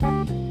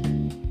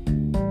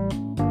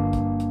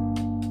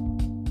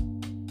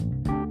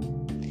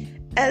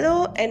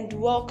Hello and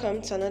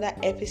welcome to another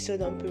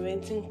episode on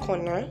Parenting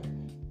Corner.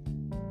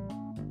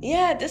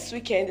 This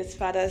weekend is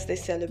Father's Day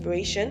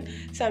celebration,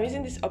 so I'm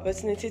using this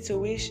opportunity to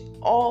wish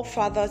all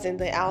fathers in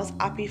the house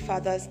happy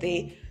Father's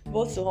Day,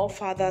 both to all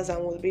fathers and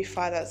will-be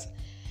fathers.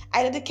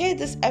 I dedicate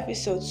this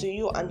episode to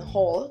you and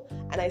all,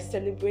 and I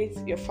celebrate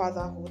your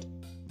fatherhood.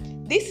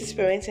 This is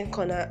Parenting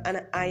Corner,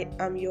 and I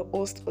am your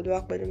host,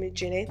 Oluwapelumi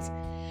Janet.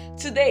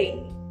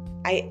 Today,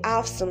 I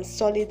have some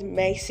solid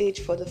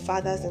message for the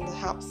fathers in the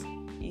house.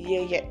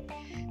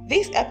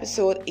 This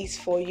episode is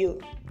for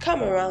you.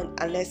 Come around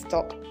and let's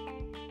talk.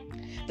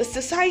 The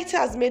society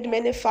has made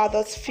many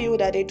fathers feel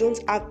that they don't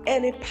have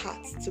any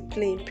part to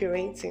play in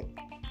parenting.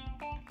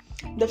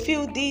 They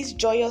feel this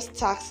joyous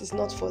task is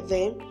not for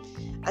them,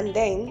 and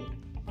then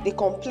they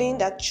complain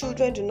that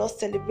children do not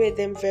celebrate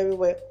them very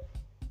well.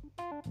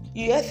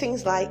 You hear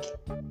things like,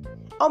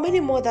 how many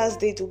Mother's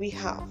Day do we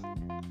have?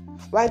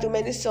 Why do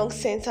many songs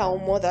center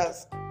on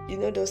mothers? You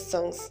know those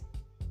songs.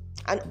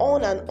 And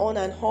on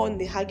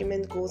the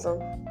argument goes on.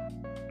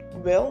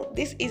 Well,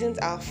 this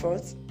isn't our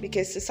fault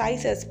because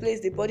society has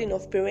placed the burden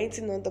of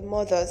parenting on the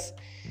mothers.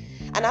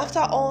 And after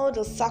all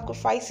the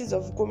sacrifices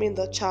of grooming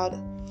the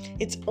child,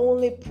 it's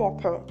only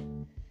proper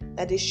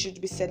that they should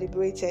be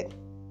celebrated.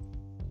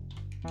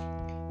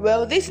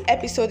 Well, this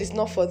episode is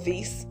not for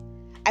this.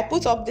 I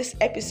put up this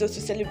episode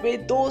to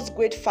celebrate those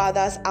great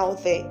fathers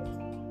out there.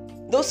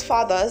 Those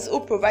fathers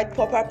who provide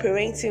proper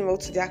parenting role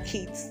to their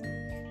kids.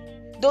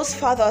 Those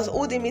fathers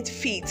who deem it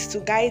fit to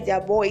guide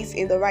their boys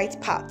in the right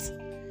path.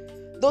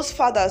 Those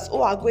fathers who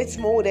are great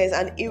models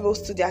and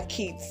heroes to their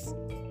kids.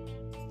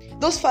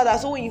 Those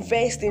fathers who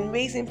invest in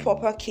raising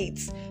proper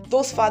kids.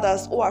 Those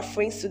fathers who are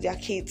friends to their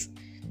kids.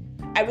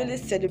 I really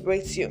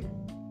celebrate you.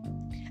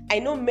 I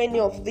know many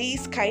of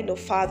these kind of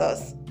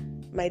fathers,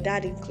 my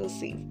dad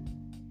inclusive.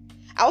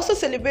 I also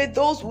celebrate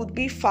those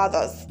would-be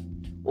fathers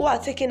who are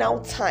taking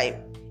out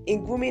time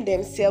in grooming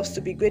themselves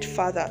to be great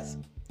fathers.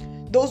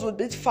 Those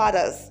would-be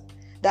fathers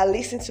that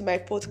listen to my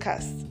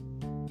podcast.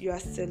 You are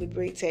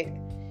celebrated.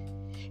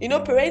 You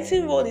know,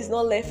 parenting role is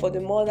not left for the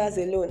mothers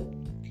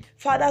alone.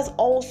 Fathers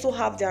also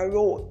have their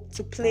role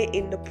to play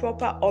in the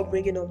proper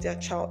upbringing of their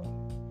child.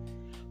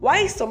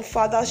 Why some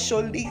fathers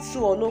show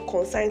little or no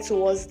concern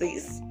towards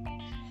this?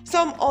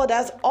 Some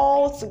others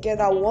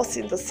altogether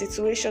worsen the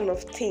situation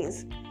of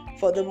things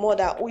for the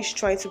mother who is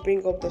trying to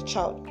bring up the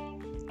child.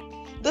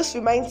 This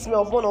reminds me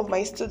of one of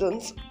my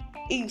students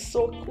who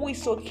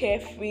is so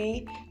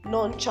carefree,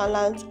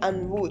 nonchalant,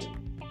 and rude.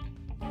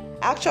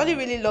 I actually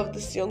really love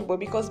this young boy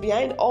because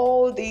behind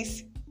all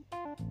this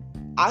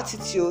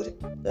attitude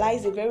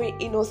lies a very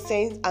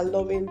innocent and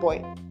loving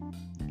boy.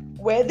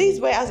 Well,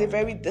 this boy has a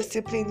very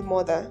disciplined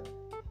mother,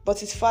 but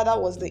his father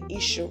was the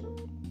issue.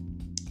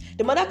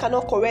 The mother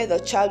cannot correct the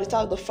child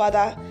without the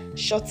father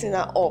shutting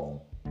her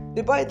up.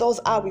 The boy does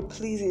how he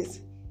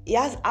pleases. He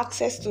has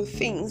access to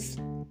things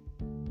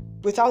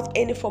without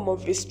any form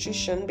of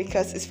restriction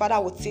because his father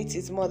would say to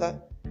his mother,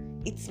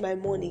 "It's my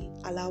money,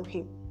 allow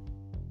him."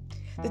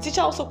 The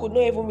teacher also could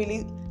not even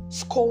really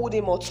scold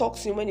him or talk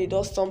to him when he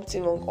does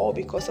something wrong, all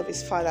because of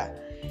his father.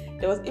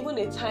 There was even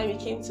a time he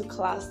came to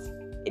class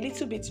a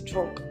little bit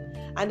drunk,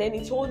 and then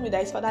he told me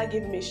that his father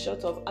gave him a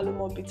shot of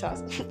alumon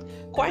bitters.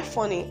 Quite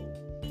funny.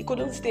 He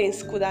couldn't stay in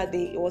school that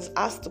day. He was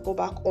asked to go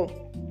back home.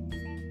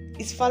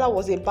 His father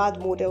was a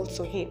bad model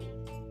to him.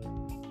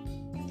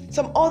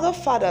 Some other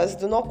fathers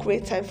do not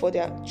create time for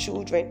their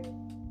children.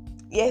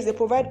 Yes, they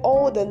provide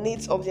all the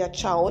needs of their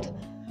child,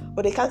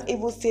 but they can't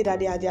even say that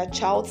they are their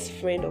child's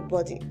friend or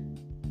buddy.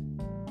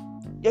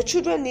 Your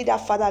children need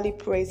that fatherly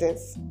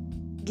presence.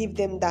 Give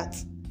them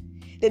that.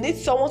 They need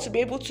someone to be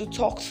able to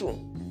talk to.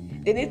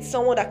 They need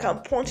someone that can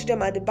punch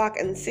them at the back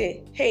and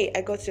say, "Hey,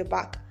 I got your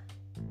back."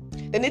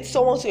 They need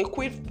someone to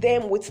equip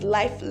them with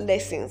life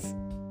lessons.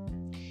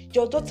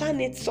 Your daughter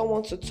needs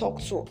someone to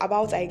talk to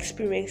about her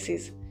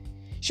experiences.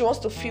 She wants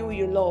to feel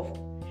your love.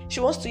 She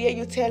wants to hear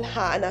you tell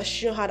her and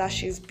assure her that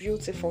she is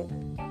beautiful.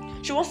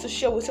 She wants to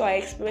share with her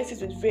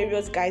experiences with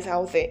various guys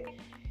out there.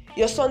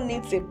 Your son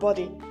needs a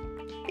buddy.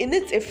 He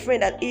needs a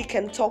friend that he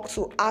can talk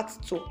to heart.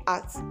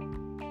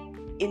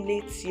 He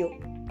needs you.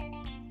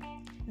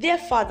 Dear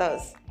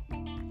fathers,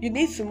 you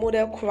need to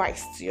model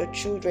Christ to your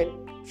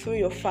children through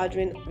your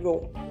fathering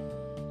role.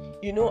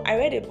 You know, I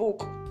read a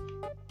book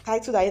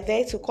titled "I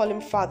Dare to Call Him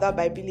Father"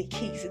 by Billy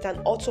Keys. It's an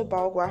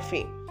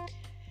autobiography.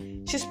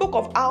 She spoke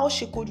of how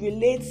she could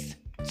relate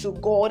to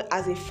God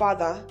as a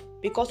father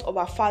because of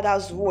her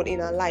father's role in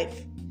her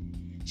life.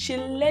 She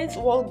learned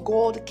what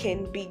God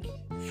can be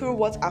through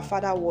what her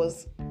father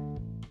was.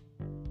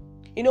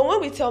 You know,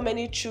 when we tell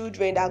many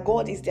children that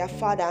God is their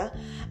father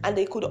and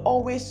they could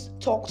always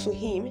talk to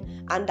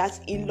him and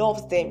that he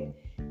loves them,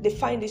 they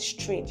find it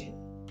strange.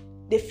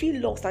 They feel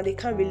lost and they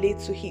can't relate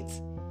to it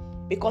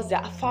because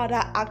their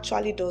father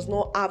actually does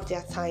not have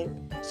their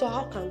time. So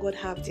how can God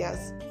have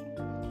theirs?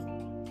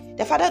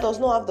 Their father does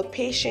not have the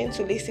patience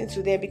to listen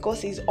to them because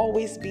he's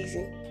always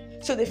busy.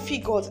 So they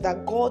figured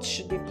that God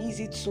should be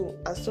busy too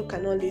and so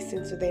cannot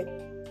listen to them.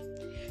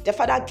 Their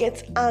father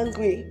gets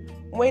angry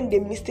when they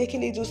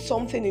mistakenly do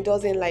something he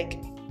doesn't like.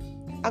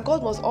 And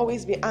God must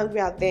always be angry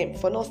at them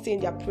for not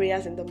saying their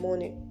prayers in the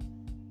morning.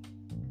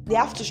 They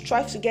have to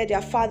strive to get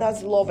their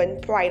father's love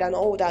and pride and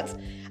all that,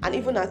 and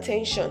even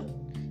attention.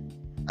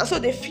 And so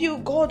they feel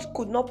God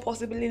could not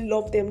possibly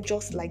love them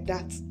just like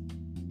that.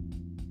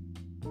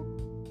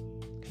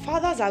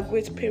 Fathers are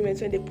great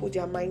parents when they put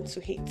their mind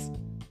to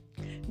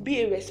it.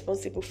 Be a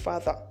responsible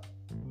father.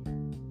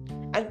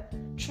 And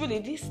truly,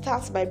 this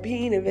starts by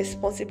being a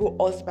responsible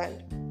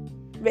husband.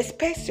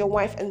 Respect your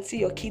wife and see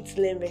your kids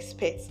learn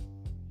respect.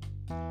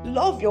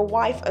 Love your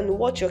wife and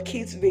watch your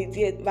kids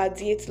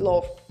radiate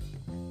love.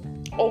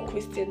 All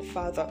Christian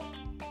father.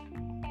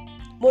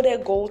 Model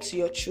God to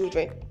your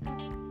children.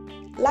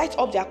 Light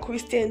up their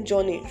Christian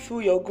journey through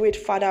your great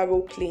father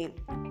role playing.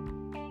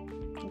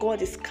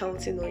 God is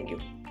counting on you.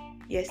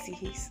 Yes,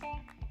 He is.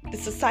 The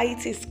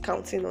society is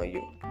counting on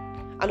you.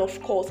 And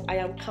of course, I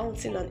am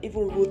counting and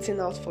even rooting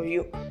out for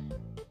you.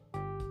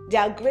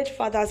 There are great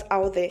fathers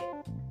out there,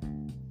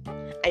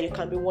 and you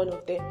can be one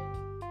of them.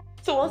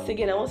 So once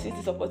again, I want to use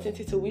this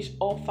opportunity to wish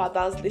all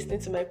fathers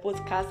listening to my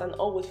podcast and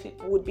all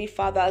would-be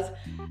fathers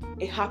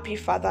a happy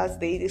Father's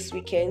Day this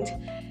weekend.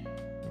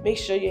 Make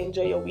sure you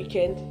enjoy your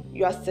weekend.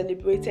 You are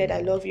celebrated.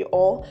 I love you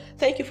all.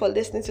 Thank you for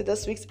listening to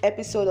this week's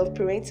episode of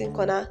Parenting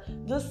Corner.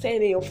 Do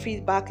send in your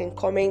feedback and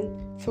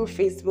comment through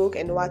Facebook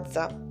and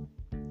WhatsApp.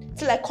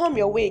 Till I come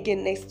your way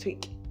again next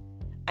week,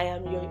 I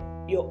am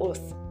your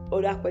host,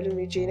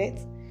 Olakwelumi Janet.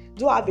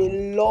 Do have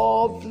a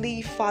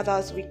lovely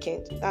Father's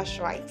weekend. That's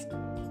right.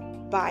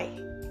 Bye.